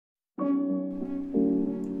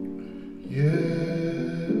Haze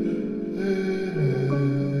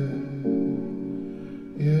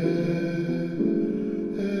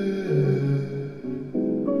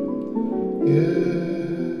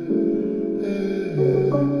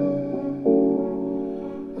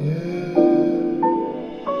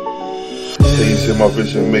in my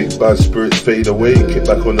vision make bad spirits fade away. Kick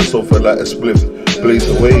back on the sofa like a spliff, blaze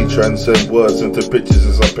away. Transcend words into pictures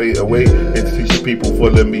as I paint away. Introduce people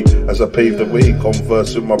follow me as I pave the way.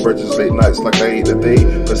 Converse with my brothers late nights like I hate the day.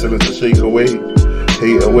 Pestilence to shake away,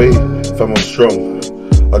 hate away. Fam, I'm strong,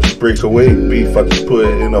 I just break away. Beef, I just put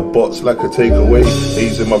it in a box like a takeaway.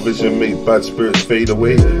 Haze in my vision make bad spirits fade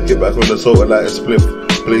away. Get back on the sofa like a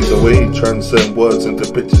spliff, blaze away. Transcend words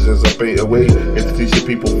into pictures as I paint away. Introduce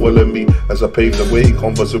people follow me as I pave the way.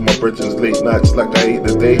 Converse with my brethren late nights like I hate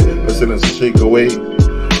the day. Pestilence to shake away,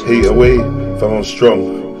 hate away. Fam, I'm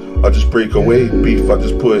strong, I just break away. Beef, I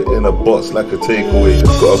just put it in a box like a takeaway.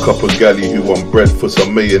 Got a couple galley who want bread for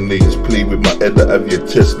some mayonnaise. Play with my head that have your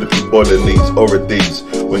chest looking bolognese. Days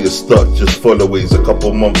when you're stuck, just follow ways. A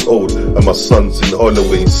couple months old and my son's in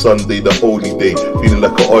Holloway. Sunday the holy day, feeling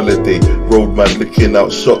like a holiday. Roadman licking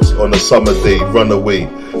out shots on a summer day. Run away,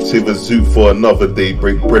 save a zoo for another day.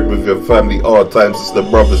 Break bread with your family, hard times, it's the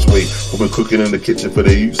brother's way. We've been cooking in the kitchen for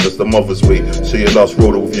the youths, that's the mother's way. Share your last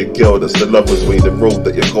road with your girl, that's the lover's way. The road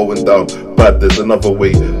that you're going down, bad, there's another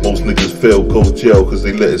way. Most niggas fail, go jail cause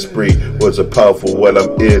they let it spray. Words are powerful, while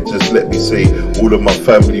I'm here, just let me say, all of my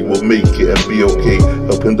family will make it and be okay.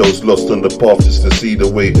 Helping those lost on the path just to see the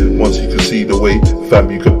way. Once you can see the way,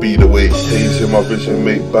 fam, you can be the way. Haze in my vision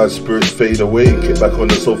make bad spirits fade away. Get back on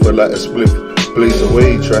the sofa like a spliff, blaze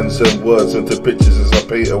away. Transcend words into pictures as I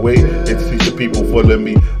paint away. Introduce the people follow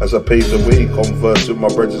me as I pave the way. Converse with my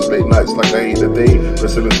brothers late nights like I hate the day.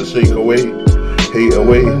 Pestilence to shake away, hate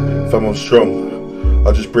away. Fam, I'm strong,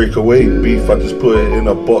 I just break away. Beef, I just put it in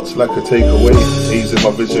a box like a takeaway. Haze in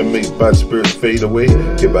my vision make bad spirits fade away.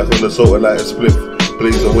 Get back on the sofa like a spliff,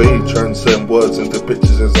 blaze away. Transcend words into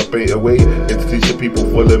pictures as I paint away. Introduce the people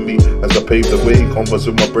follow me as I pave the way. Converse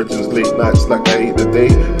with my brethren late nights like I hate the day.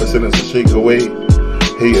 Pestilence to shake away,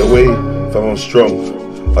 hate away. Fam, I'm strong,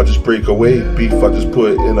 I just break away. Beef, I just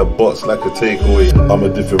put it in a box like a takeaway. I'm a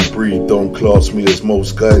different breed, don't class me as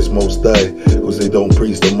most guys. Most die, cause they don't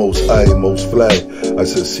praise the most high, most fly. I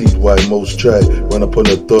succeed, why most try. Run up on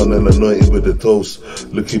a don and anoint him with the toast.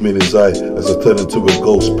 Look him in his eye as I turn into a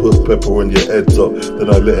ghost. Put pepper on your head top, then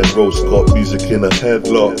I let him roast. Got music in a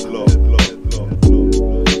headlock.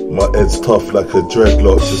 My head's tough like a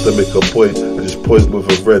dreadlock. Just to make a point, I just point with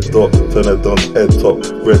a red dot. Turn a don's head top,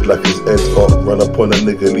 red like his head's hot. Run up on a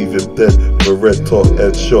nigga, leave him dead with a red top,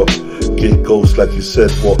 head shot. Get ghost like you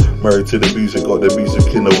said, what? Married to the music, got the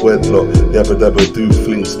music in a wedlock. Yabba dabba do,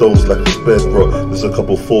 fling stones like it's bedrock. There's a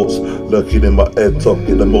couple thoughts lurking in my head top.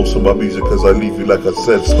 Get the most of my music cause I leave you like I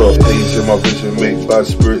said stop. Haze in my vision make bad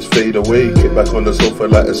spirits fade away. Get back on the sofa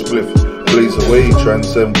like a spliff, blaze away.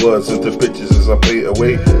 Transcend words into pictures as I paint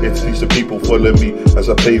away. Introduce the people follow me as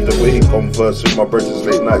I pave the way. Converse with my brothers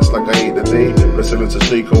late nights like I hate the day. Pestilence to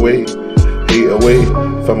shake away, hate away.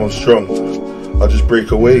 Fam, I'm strong, I just break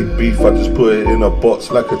away. Beef, I just put it in a box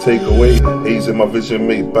like a takeaway. Haze in my vision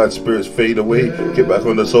make bad spirits fade away. Get back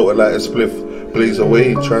on the sofa like a spliff, blaze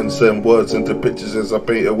away. Transcend words into pictures as I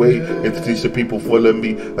paint away. Introduce the people follow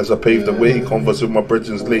me as I pave the way. Converse with my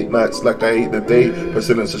brethren late nights like I hate the day.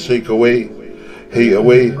 Pestilence to shake away, hate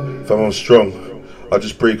away. Fam, I'm strong, I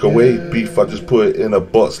just break away. Beef, I just put it in a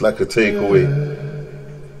box like a takeaway.